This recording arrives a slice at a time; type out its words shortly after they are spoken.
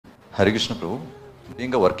Hare Krishna Prabhu,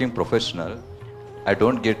 being a working professional, I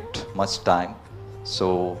don't get much time.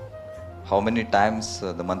 So, how many times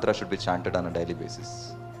the mantra should be chanted on a daily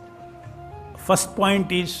basis? First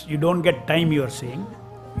point is you don't get time, you are saying.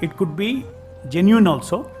 It could be genuine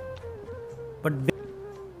also, but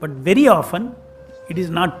very often it is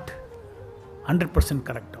not 100%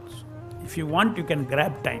 correct also. If you want, you can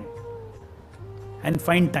grab time and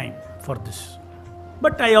find time for this.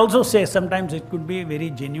 But I also say sometimes it could be very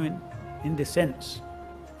genuine in the sense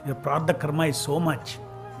your prarabdha karma is so much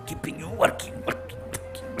keeping you working.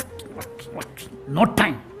 No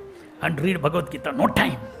time. And read Bhagavad Gita, no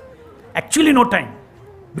time. Actually no time.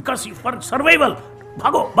 Because for survival,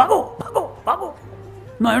 bhago.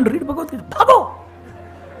 No, I want to read Bhagavad Gita, bhago.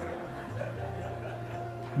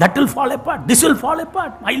 That will fall apart, this will fall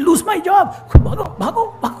apart, I lose my job,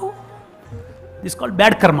 bhago. This is called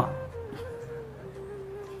bad karma.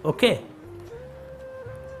 Okay.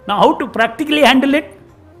 Now how to practically handle it?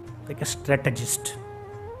 Like a strategist.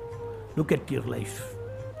 Look at your life,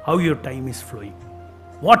 how your time is flowing.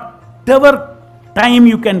 Whatever time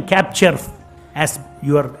you can capture as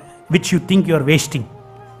which you think you are wasting,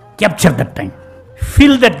 capture that time.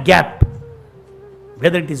 Fill that gap,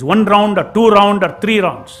 whether it is 1 round or 2 rounds or 3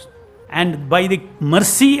 rounds. And by the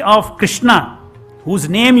mercy of Krishna, whose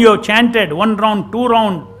name you have chanted 1 round, 2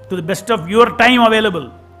 round, to the best of your time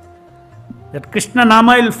available, that Krishna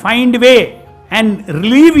Nama will find way and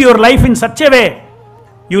relieve your life in such a way,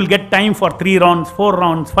 you will get time for 3 rounds, 4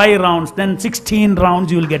 rounds, 5 rounds, then 16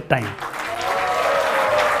 rounds you will get time.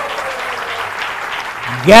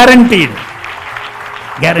 Guaranteed.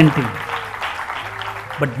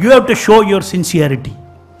 But you have to show your sincerity.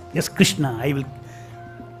 Yes, Krishna, I will,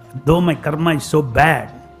 though my karma is so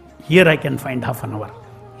bad, here I can find half an hour.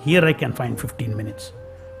 Here I can find 15 minutes.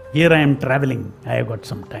 Here I am traveling, I have got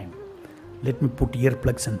some time. Let me put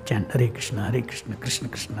earplugs and chant Hare Krishna, Krishna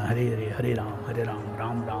Krishna, Hare Hare, Hare Ram,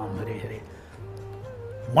 Ram Ram, Hare Hare.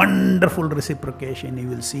 Wonderful reciprocation you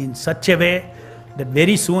will see in such a way that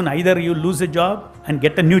very soon either you lose a job and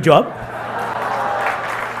get a new job.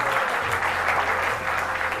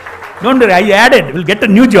 Don't worry, I added, we'll get a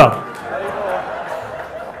new job.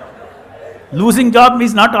 Losing job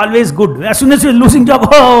is not always good. As soon as you're losing job,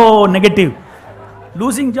 oh, negative.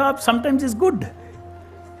 Losing job sometimes is good.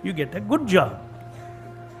 You get a good job,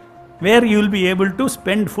 where you will be able to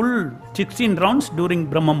spend full 16 rounds during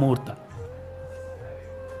Brahma Muhurta.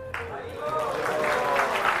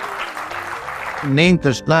 Name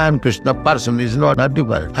Krishna and Krishna person is not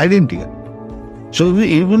different, identical. So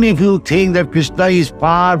even if you think that Krishna is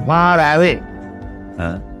far away,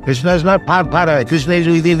 Krishna is not far away, Krishna is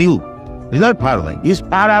within you. He is not far away, he is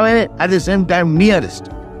far away at the same time nearest.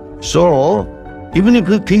 So, even if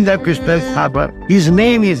you think that Krishna is far, his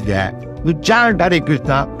name is there. You chant Hare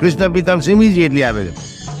Krishna, Krishna becomes immediately available.